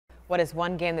What is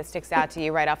one game that sticks out to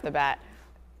you right off the bat?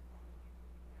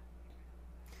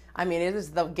 I mean, it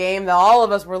is the game that all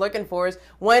of us were looking for, is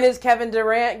when is Kevin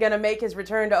Durant going to make his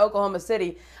return to Oklahoma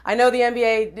City? I know the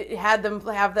NBA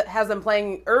has them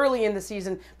playing early in the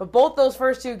season, but both those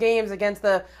first two games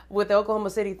with the Oklahoma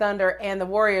City Thunder and the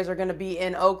Warriors are going to be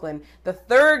in Oakland. The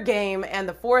third game and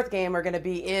the fourth game are going to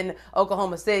be in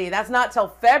Oklahoma City. That's not till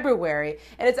February,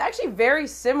 and it's actually very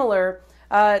similar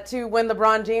to when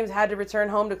LeBron James had to return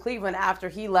home to Cleveland after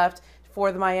he left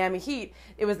for the Miami Heat.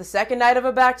 It was the second night of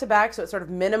a back-to-back, so it sort of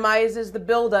minimizes the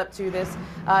build-up to this.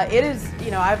 It is,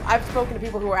 I've spoken to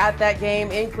people who were at that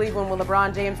game in Cleveland when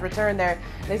LeBron James returned there.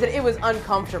 They said it was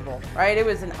uncomfortable, right? It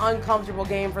was an uncomfortable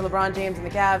game for LeBron James and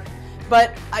the Cavs.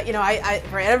 But,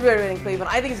 for everybody in Cleveland,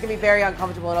 I think it's going to be very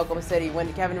uncomfortable in Oklahoma City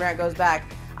when Kevin Durant goes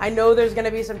back. I know there's going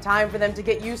to be some time for them to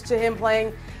get used to him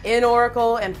playing in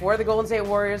Oracle and for the Golden State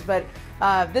Warriors, but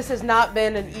this has not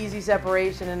been an easy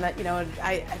separation, and that,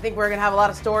 I think we're going to have a lot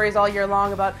of stories all year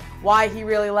long about why he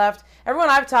really left. Everyone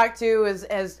I've talked to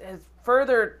has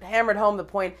further hammered home the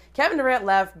point. Kevin Durant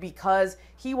left because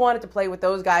he wanted to play with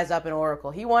those guys up in Oracle.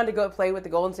 He wanted to go play with the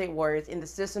Golden State Warriors in the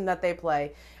system that they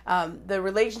play. The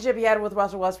relationship he had with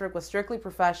Russell Westbrook was strictly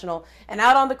professional, and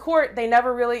out on the court, they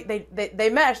never really they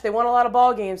meshed. They won a lot of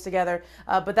ball games together,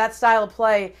 but that style of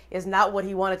play is not what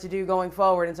he wanted to do going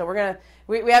forward. And so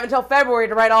we have until February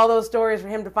to write all those stories for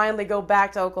him to finally go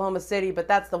back to Oklahoma City. But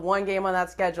that's the one game on that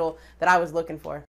schedule that I was looking for.